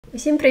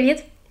Усім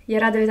привіт! Я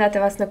рада вітати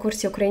вас на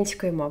курсі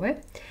української мови.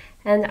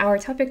 And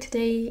our topic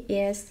today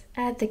is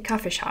at the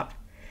coffee shop.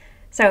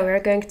 So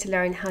we're going to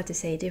learn how to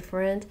say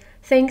different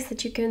things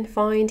that you can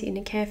find in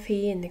a cafe,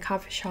 in the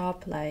coffee shop,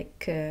 like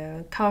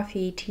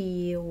coffee,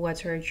 tea,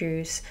 water,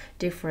 juice,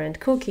 different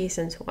cookies,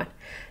 and so on.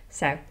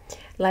 So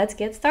let's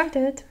get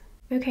started.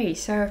 Okay,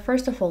 so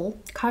first of all,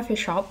 coffee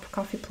shop,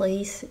 coffee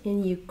place in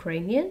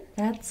Ukrainian,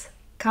 that's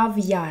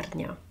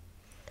kawiarnia.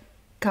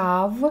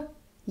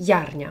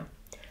 Kawiarnia.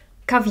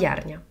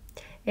 Kawiarnia.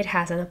 It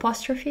has an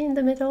apostrophe in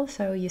the middle,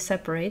 so you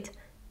separate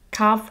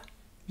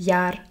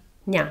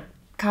kawiarnia.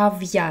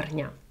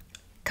 Kawiarnia.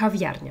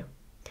 Kawiarnia.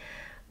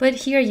 But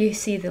here you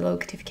see the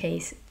locative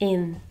case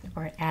in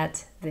or at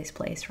this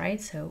place,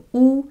 right? So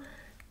у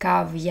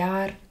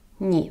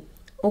kawiarni.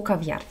 У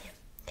kawiarni.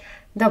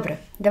 Добре,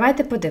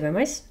 давайте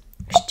подивимось,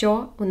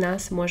 що у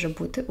нас може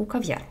бути у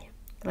кав'ярні.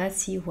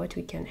 Let's see what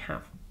we can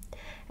have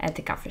at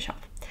the coffee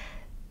shop.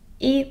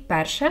 І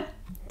перше,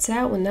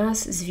 це у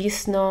нас,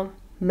 звісно,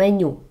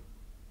 меню.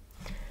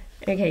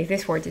 Okay,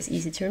 this word is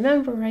easy to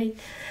remember, right?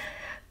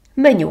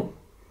 Меню.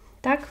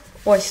 Так,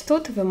 ось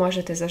тут ви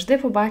можете завжди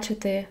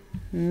побачити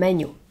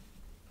меню.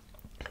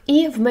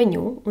 І в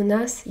меню у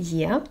нас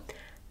є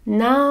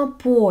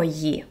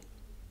напої.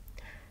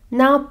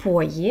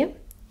 Напої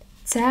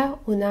 – це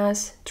у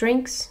нас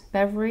drinks,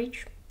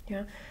 beverage.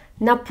 Yeah.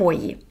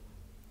 Напої.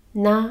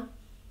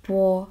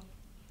 Напої.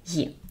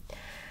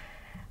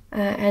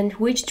 And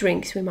which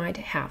drinks we might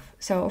have.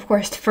 So, of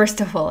course, first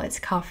of all, it's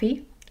coffee.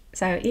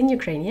 So, in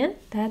Ukrainian,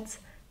 that's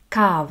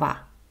kava.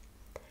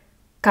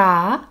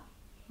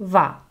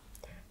 Kava.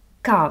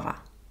 Kava.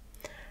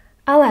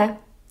 Але,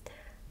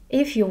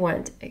 if you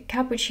want a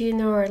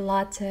cappuccino or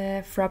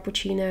latte,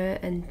 frappuccino,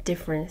 and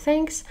different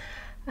things,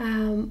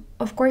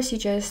 of course, you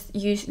just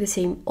use the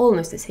same,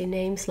 almost the same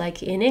names like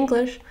in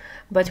English,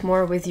 but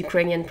more with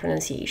Ukrainian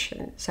pronunciation.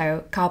 So,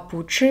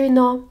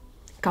 cappuccino,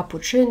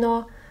 cappuccino,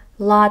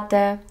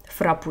 latte,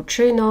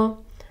 frappuccino,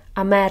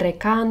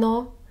 americano,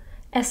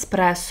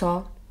 espresso,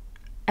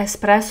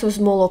 espresso з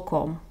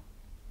молоком.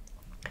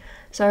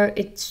 So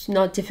it's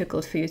not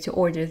difficult for you to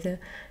order the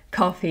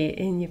coffee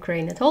in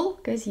Ukraine at all,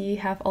 because you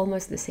have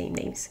almost the same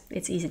names.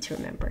 It's easy to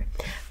remember.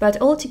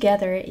 But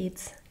altogether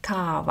it's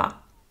kava.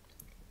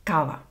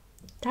 Kava.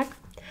 Так?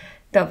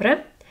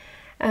 Добре.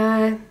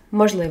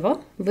 Можливо,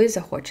 ви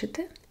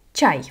захочете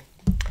чай.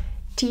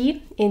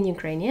 Tea in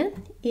Ukrainian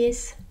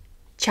is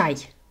чай.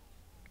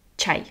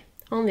 Чай.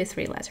 Only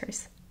 3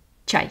 letters.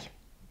 Чай.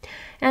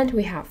 And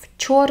we have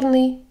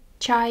чорний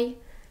чай,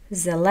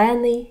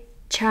 зелений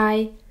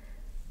чай,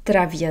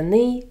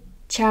 трав'яний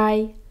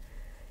чай,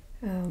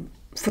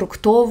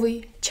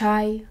 фруктовий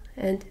чай,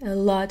 and a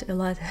lot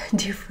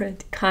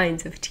different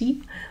kinds of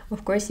tea,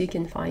 of course, you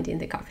can find in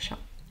the coffee shop.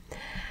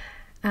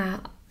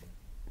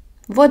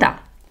 Вода.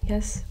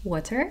 Yes,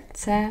 water.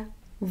 Це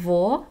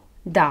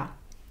вода.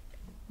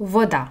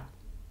 Вода.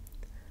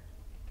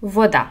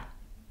 Вода.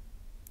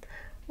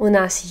 У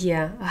нас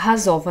є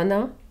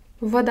газована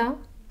вода,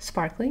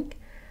 sparkling,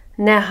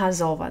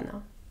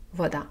 негазована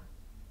вода,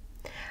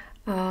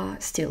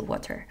 still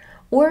water.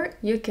 Or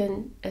you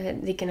can,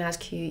 they can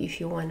ask you if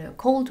you want a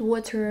cold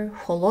water,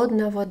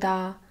 холодна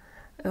вода,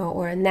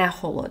 or не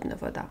холодна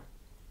вода.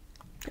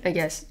 I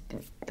guess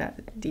that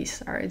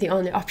these are the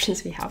only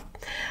options we have.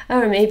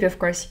 Or maybe, of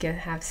course, you can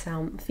have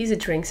some fizzy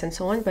drinks and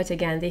so on, but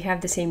again, they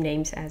have the same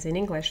names as in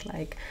English,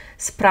 like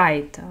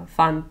Sprite,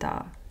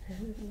 Fanta,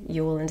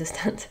 you will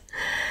understand.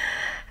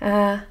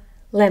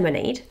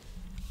 Lemonade.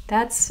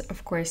 That's,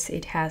 of course,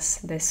 it has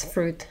this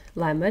fruit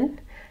lemon,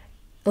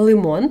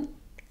 limon,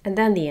 and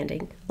then the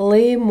ending.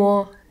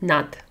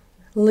 Limonad.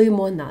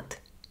 Limonad.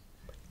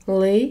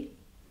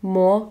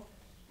 Limonad.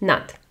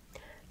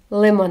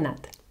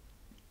 Limonad.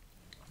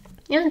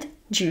 And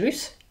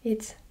juice,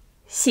 it's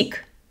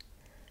сік.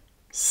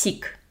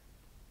 Сік.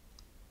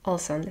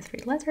 Also on the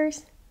 3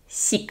 letters.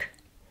 Сік.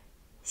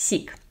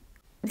 Сік.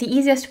 The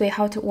easiest way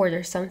how to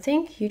order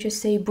something, you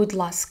just say будь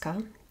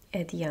ласка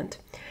at the end.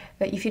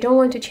 But if you don't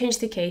want to change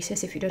the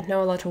cases, if you don't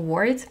know a lot of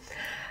words,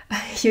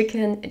 you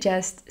can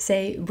just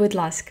say будь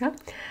ласка,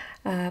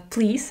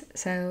 please.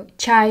 So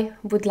чай,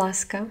 будь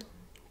ласка,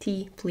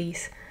 tea,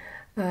 please.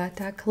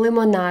 Так,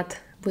 лимонад,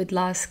 будь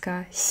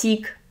ласка,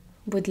 сік,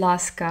 будь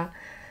ласка,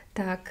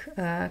 так,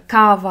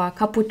 кава,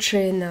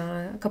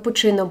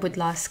 капучино, будь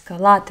ласка,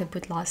 латте,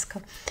 будь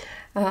ласка.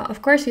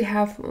 Of course, we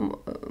have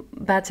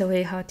better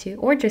way how to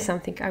order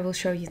something. I will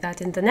show you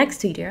that in the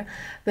next video.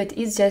 But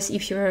it's just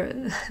if you're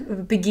a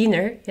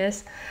beginner,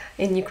 yes,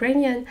 in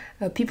Ukrainian,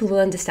 people will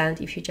understand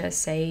if you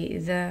just say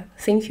the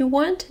thing you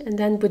want and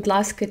then будь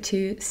ласка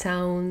to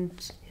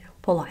sound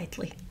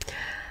politely.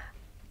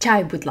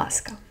 Чай, будь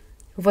ласка.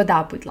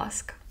 Вода, будь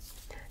ласка.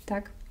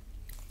 Так.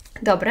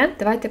 Добре,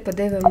 давайте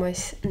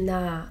подивимось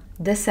на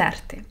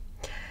десерти.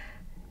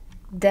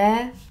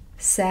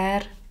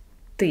 Десерти.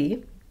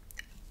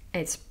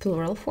 It's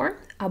plural form.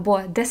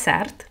 Або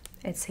десерт.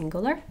 It's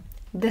singular.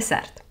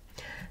 Dessert.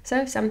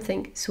 So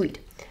something sweet.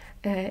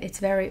 It's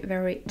very,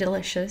 very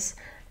delicious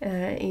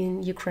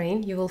in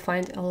Ukraine. You will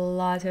find a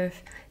lot of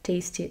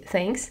tasty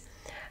things.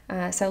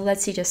 So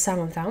let's see just some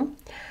of them.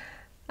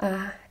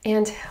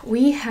 And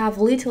we have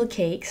little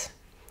cakes,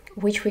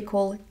 which we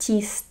call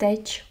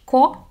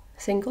tisteczko,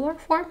 singular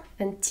form,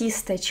 and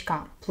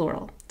tisteczka,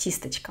 plural,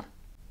 tisteczka.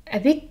 A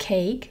big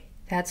cake,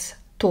 that's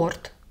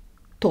tort.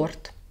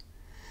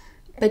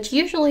 But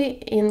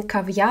usually in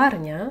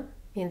kawiarnia,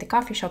 in the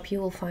coffee shop,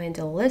 you will find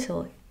a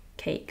little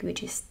cake,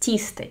 which is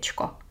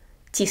tisteczko.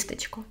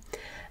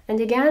 And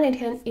again,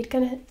 it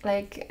can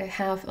like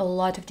have a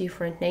lot of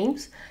different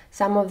names.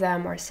 Some of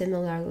them are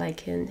similar,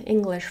 like in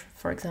English,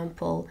 for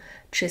example,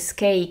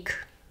 cheesecake,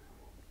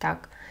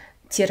 tak,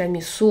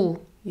 tiramisu,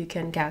 you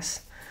can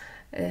guess.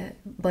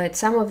 But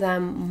some of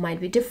them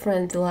might be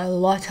different, a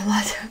lot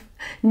of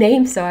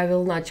names, so I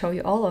will not show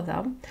you all of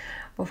them.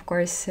 Of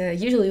course,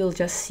 usually you'll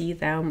just see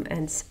them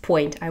and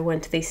point, I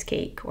want this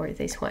cake or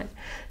this one.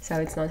 So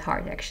it's not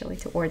hard actually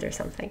to order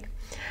something.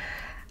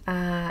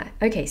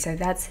 Okay, so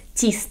that's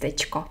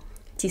tisteczko.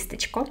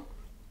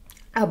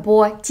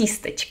 Або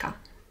tisteczka.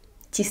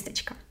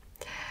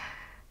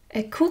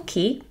 A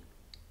cookie,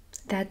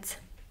 that's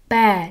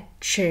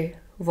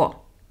peczywo.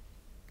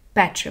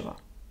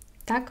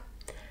 Tak?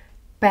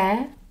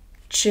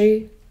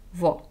 Peczywo.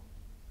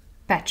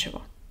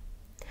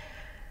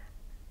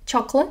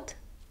 Chocolate,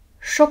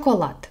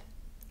 шоколад.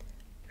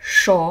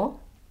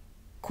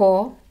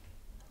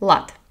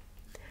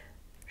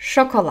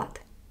 Chocolate.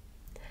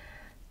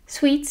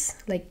 Sweets,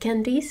 like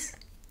candies,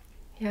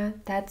 yeah,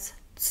 that's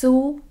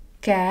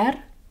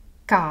cukierka,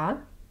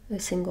 the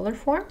singular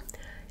form,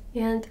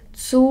 and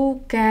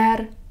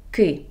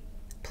cukierki,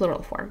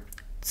 plural form,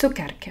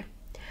 cukierki.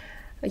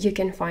 You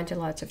can find a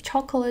lot of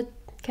chocolate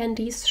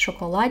candies,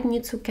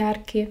 szokоладні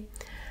cukierki,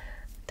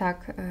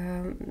 tak,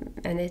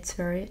 and it's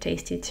very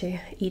tasty to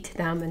eat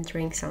them and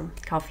drink some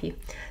coffee.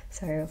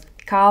 So,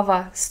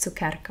 kawa z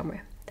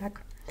cukierkami,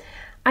 tak.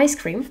 Ice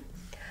cream,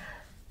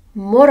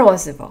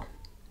 morozywo.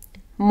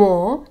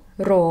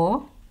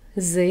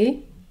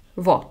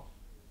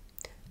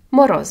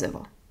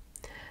 Morozywo.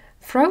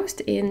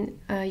 Frost in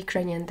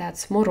Ukrainian,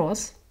 that's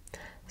moroz.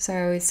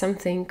 So it's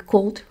something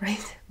cold,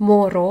 right?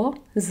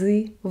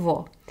 Morozywo.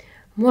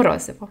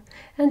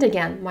 And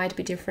again, might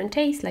be different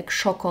tastes, like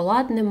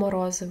шоколадне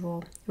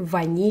морозиво,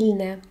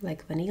 ванільне,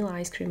 like vanilla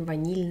ice cream,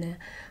 ванільне,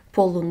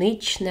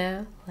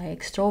 полуничне,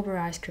 like strawberry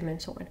ice cream, and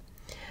so on.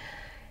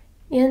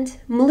 And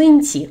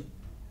mlynці,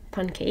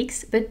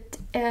 pancakes, but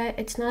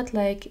it's not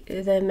like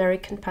the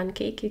American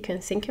pancake you can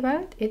think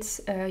about.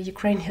 It's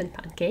Ukrainian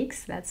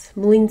pancakes. That's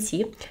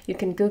mlynці. You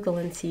can Google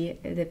and see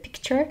the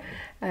picture.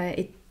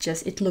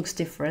 It looks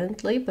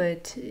differently,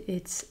 but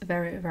it's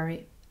very,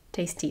 very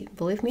tasty,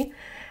 believe me.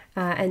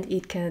 And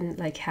it can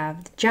like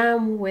have the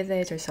jam with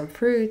it or some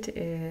fruit.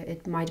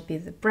 It might be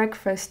the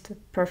breakfast,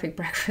 perfect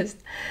breakfast,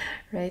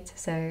 right?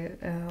 So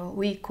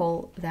we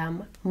call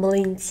them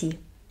mlynці.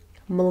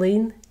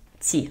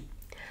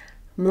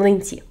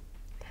 Млинці.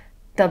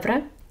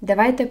 Добре,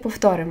 давайте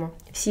повторимо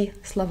всі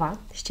слова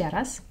ще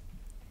раз.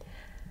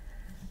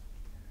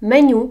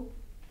 Меню.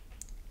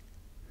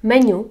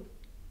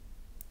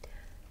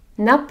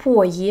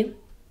 Напої.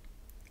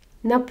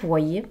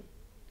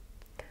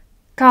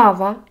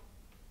 Кава.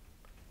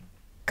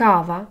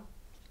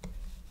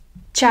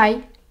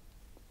 Чай.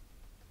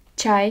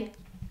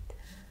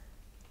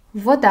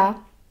 Вода.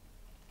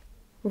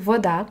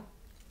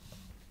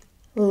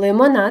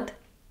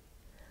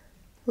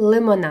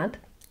 Лимонад.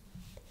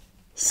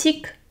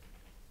 Сік.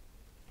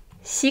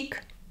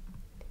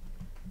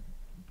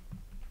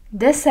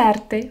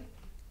 Десерти.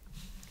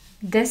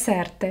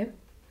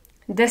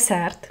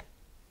 Десерт.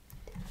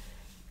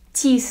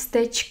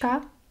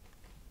 Тістечка.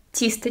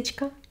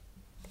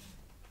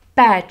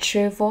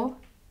 Печиво.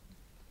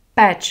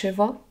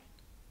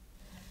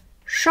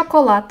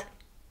 Шоколад.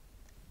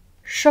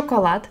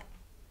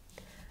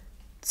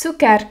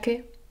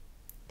 Цукерки.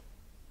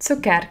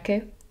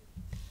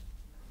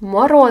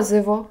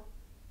 Морозиво.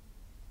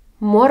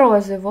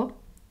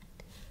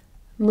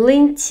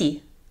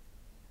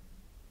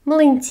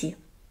 Млинці.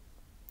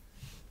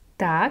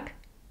 Так,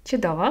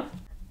 чудово.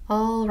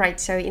 Alright,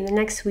 so in the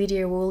next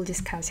video we'll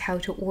discuss how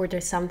to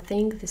order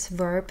something, this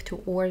verb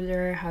to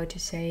order, how to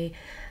say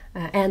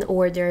an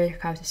order,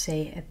 how to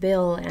say a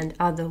bill, and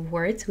other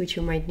words which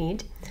you might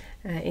need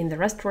in the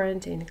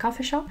restaurant, in the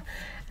coffee shop.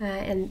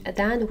 And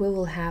then we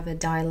will have a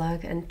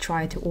dialogue and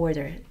try to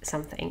order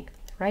something.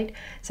 Right?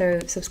 So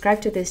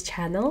subscribe to this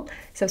channel,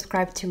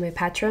 subscribe to my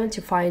Patreon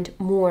to find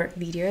more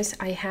videos.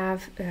 I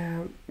have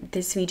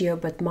this video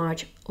but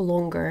much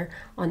longer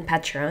on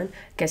Patreon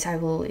because I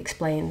will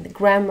explain the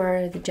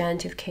grammar, the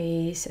genitive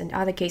case, and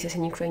other cases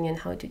in Ukrainian,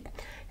 how to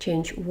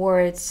change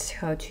words,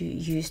 how to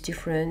use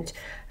different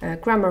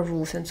grammar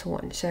rules, and so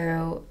on.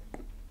 So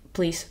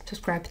please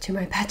subscribe to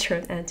my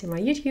Patreon and to my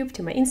YouTube,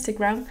 to my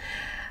Instagram,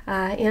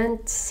 and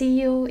see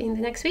you in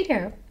the next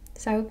video.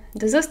 So,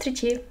 до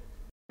зустрічі!